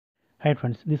Hi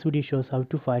friends, this video shows how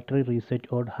to factory reset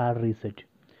or hard reset.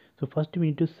 So first we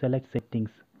need to select settings.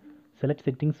 Select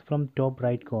settings from top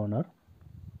right corner.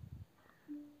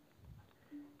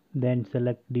 Then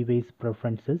select device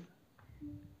preferences.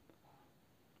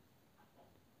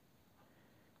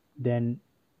 Then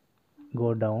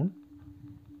go down.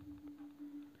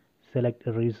 Select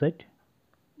reset.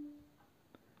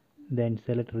 Then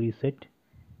select reset.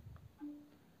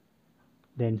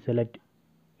 Then select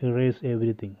erase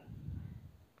everything.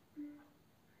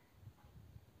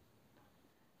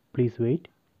 Please wait.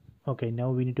 Okay,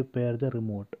 now we need to pair the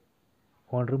remote.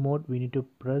 On remote we need to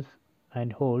press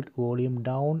and hold volume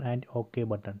down and OK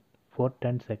button for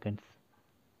 10 seconds.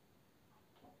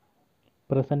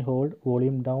 Press and hold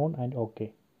volume down and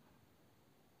OK.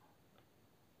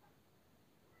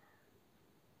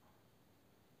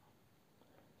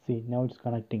 See, now it's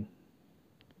connected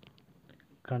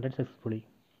successfully.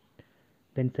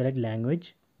 Then select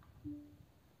language.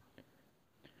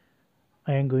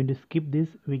 I am going to skip this.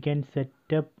 We can set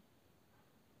up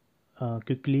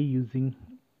quickly using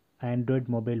Android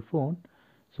mobile phone,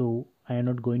 so I am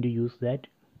not going to use that.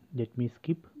 Let me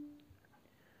skip.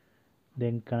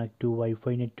 Then connect to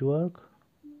Wi-Fi network.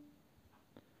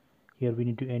 Here we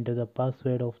need to enter the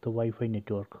password of the Wi-Fi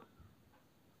network.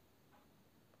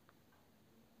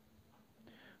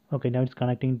 Okay, now it's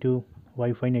connecting to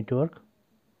Wi-Fi network.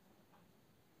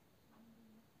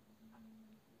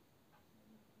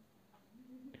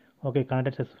 Okay,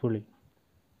 connected successfully.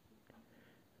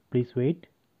 Please wait.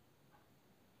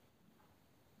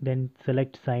 Then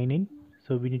select sign in.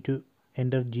 So we need to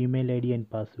enter Gmail ID and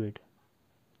password.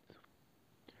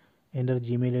 Enter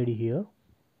Gmail ID here.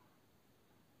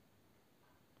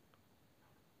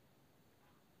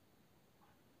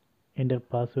 Enter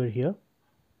password here.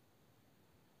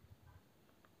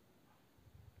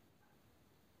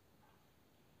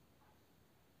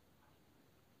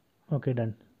 Okay,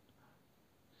 done.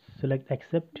 Select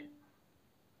accept.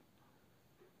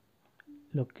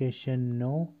 Location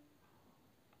no.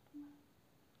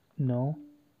 No.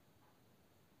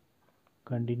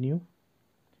 Continue.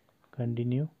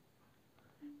 Continue.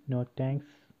 No thanks.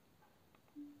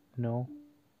 No.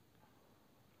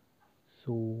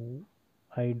 So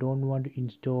I don't want to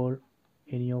install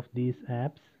any of these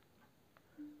apps.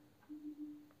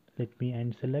 Let me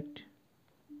unselect.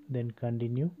 Then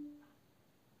continue.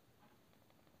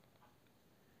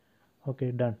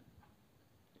 Okay, done.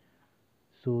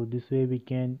 So this way we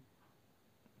can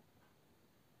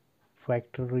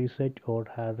factory reset or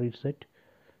hard reset.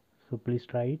 So please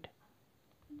try it.